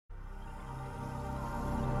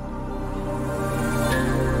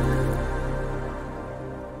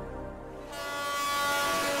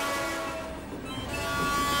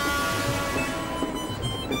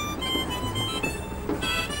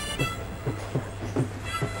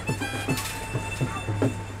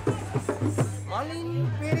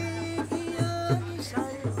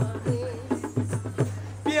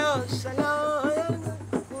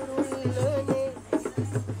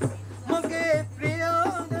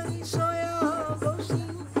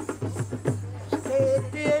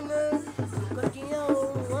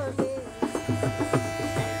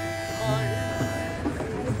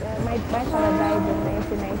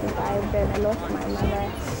lost my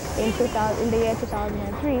mother in the year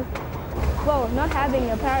 2003. Well, not having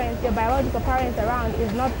your parents, your biological parents around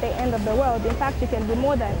is not the end of the world. In fact, you can be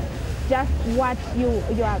more than just what you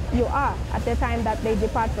are at the time that they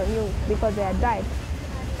depart from you because they had died.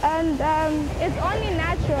 And it's only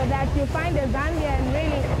natural that you find a Zambian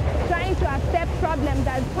really trying to accept problems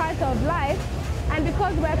as part of life. And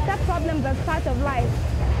because we accept problems as part of life,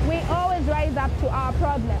 we always rise up to our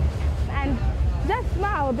problems. And just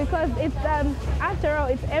smile, because it's, after all,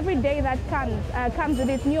 it's every day that comes with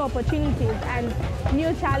its new opportunities and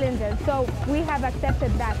new challenges. So we have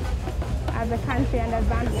accepted that as a country and as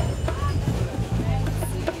Zambians.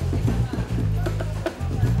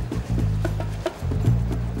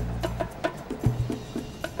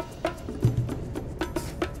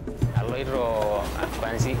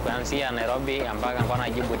 Kuanzia Nairobi mpaka nkona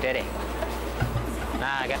Butere.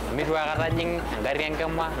 Na mitu akata jing ngari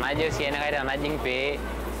enkima najo sii enikaita najing pee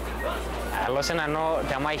alo sinanu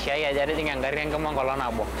te maisha ai ajo atijing'a engari enkima nkolong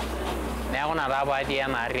nabo. Neeku ina taa paatii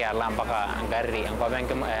ena arri ala mpaka engari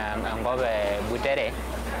enkop Butere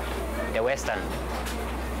te Western.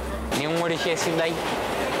 Ning'orisho esidai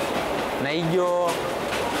naijo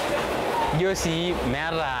sii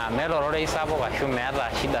meeta ororei sapuk ashu meeta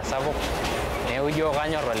shida sapuk. Neeku ijo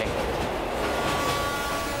kanyorr oleng.